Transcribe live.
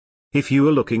If you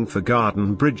are looking for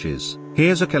garden bridges,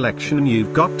 here's a collection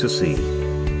you've got to see.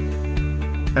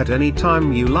 At any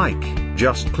time you like,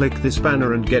 just click this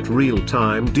banner and get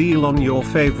real-time deal on your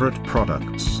favorite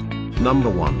products. Number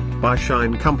 1, by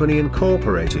Shine Company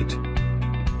Incorporated.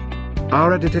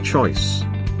 Our editor choice.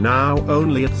 Now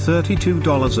only at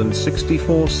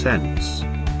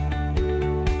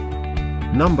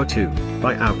 $32.64. Number 2,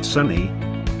 by Outsunny.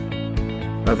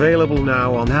 Available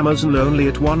now on Amazon only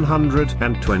at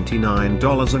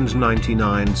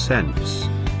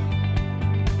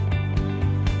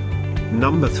 $129.99.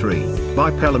 Number 3,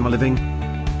 by Pelham Living.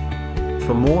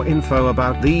 For more info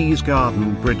about these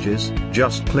garden bridges,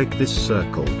 just click this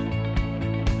circle.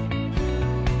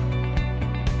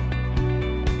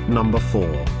 Number 4,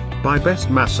 by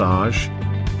BestMassage.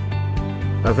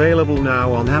 Available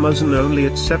now on Amazon only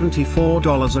at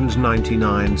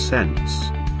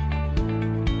 $74.99.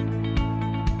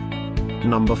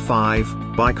 Number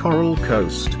 5, by Coral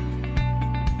Coast.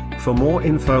 For more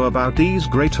info about these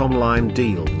great online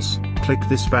deals, click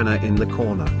this banner in the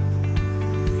corner.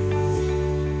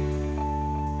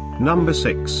 Number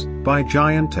 6, by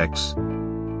Giantex.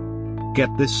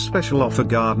 Get this special offer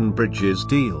garden bridges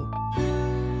deal.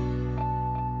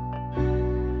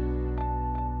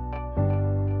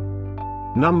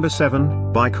 Number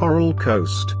 7, by Coral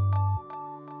Coast.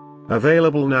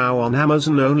 Available now on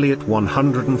Amazon only at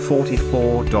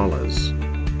 $144.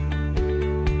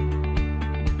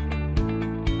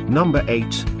 Number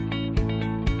 8.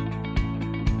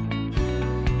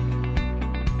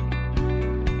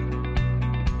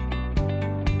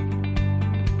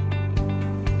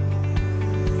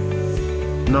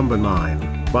 Number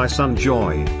 9, by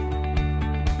Sunjoy.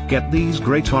 Get these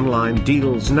great online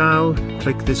deals now,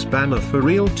 click this banner for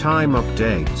real-time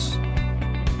updates.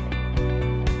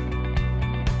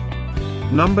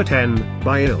 Number 10,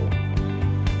 by IL.